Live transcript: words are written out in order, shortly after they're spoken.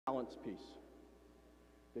balance piece.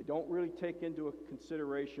 They don't really take into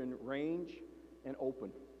consideration range and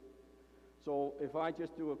open. So if I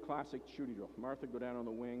just do a classic shooting drill, Martha, go down on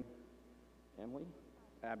the wing.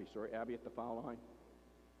 Abby at the foul line.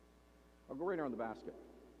 I'll go right around the basket.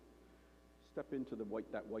 Step into that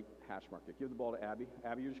white hash marker. Give the ball to Abby.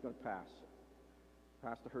 Abby, you're just going to pass.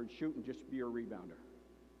 Pass to her and shoot and just be a rebounder.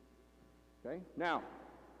 Okay? Now,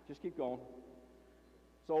 just keep going.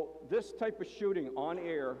 So this type of shooting on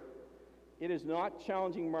air, it is not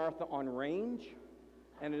challenging Martha on range,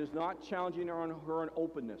 and it is not challenging her on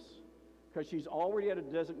openness, because she's already at a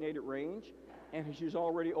designated range, and she's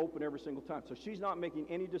already open every single time. So she's not making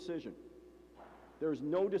any decision. There's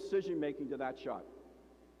no decision making to that shot.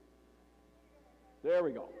 There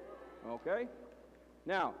we go. Okay?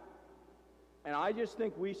 Now, and I just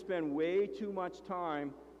think we spend way too much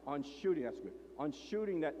time on shooting. That's good. On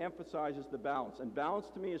shooting that emphasizes the balance. And balance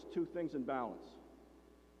to me is two things in balance: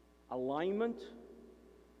 alignment,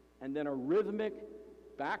 and then a rhythmic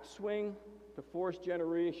backswing to force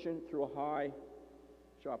generation through a high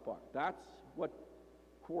shot block. That's what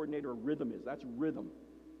coordinator rhythm is. That's rhythm.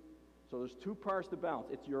 So there's two parts to balance.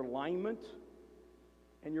 It's your alignment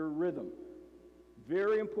and your rhythm.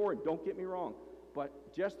 Very important, don't get me wrong.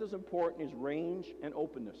 But just as important is range and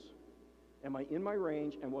openness. Am I in my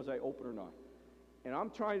range, and was I open or not? And I'm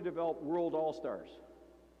trying to develop world all-stars.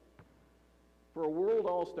 For a world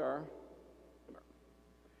all-star,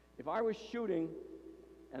 if I was shooting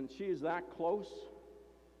and she is that close,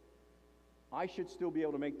 I should still be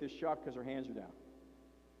able to make this shot because her hands are down.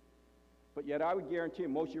 But yet I would guarantee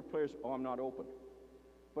most of your players, oh, I'm not open.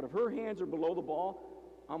 But if her hands are below the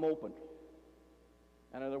ball, I'm open.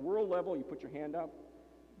 And at a world level, you put your hand up,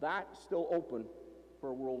 that's still open for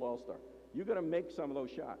a world all-star. You've got to make some of those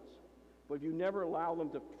shots. But if you never allow them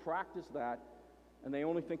to practice that, and they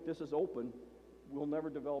only think this is open, we'll never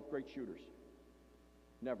develop great shooters.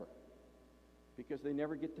 Never. Because they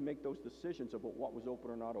never get to make those decisions about what was open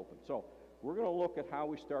or not open. So we're going to look at how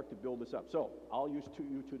we start to build this up. So I'll use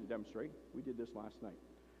you two to demonstrate. We did this last night.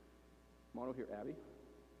 Come on over here, Abby.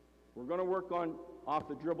 We're going to work on off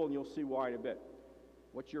the dribble, and you'll see why in a bit.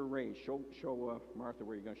 What's your range? Show Martha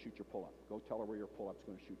where you're going to shoot your pull-up. Go tell her where your pull-up's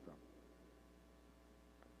going to shoot from.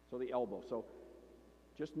 So the elbow. So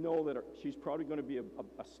just know that she's probably going to be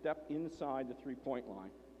a step inside the three-point line.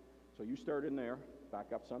 So you start in there. Back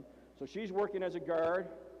up some. So she's working as a guard.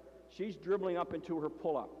 She's dribbling up into her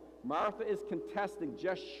pull-up. Martha is contesting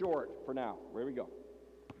just short for now. There we go.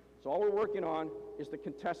 So all we're working on is the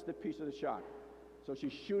contested piece of the shot. So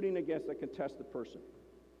she's shooting against a contested person.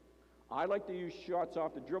 I like to use shots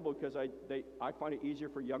off the dribble because I find it easier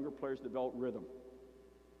for younger players to develop rhythm.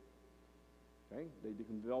 Okay? They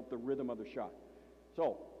can develop the rhythm of the shot.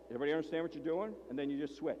 So, everybody understand what you're doing? And then you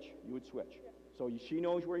just switch. You would switch. Yeah. So she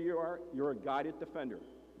knows where you are. You're a guided defender.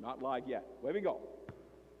 Not live yet. There we go.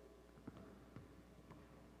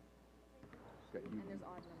 Okay, And there's odd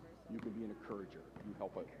numbers. So. You can be an encourager. You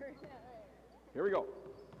help out. Here we go.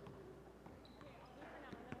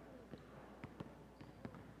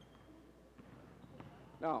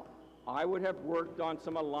 Now, I would have worked on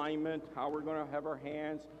some alignment, how we're going to have our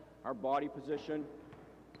hands, our body position,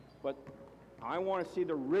 but I want to see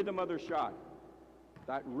the rhythm of their shot.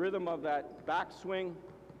 That rhythm of that backswing,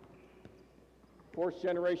 force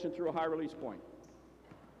generation through a high release point.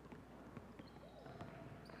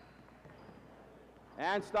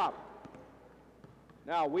 And stop.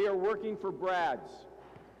 Now, we are working for Brads.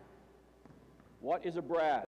 What is a Brad?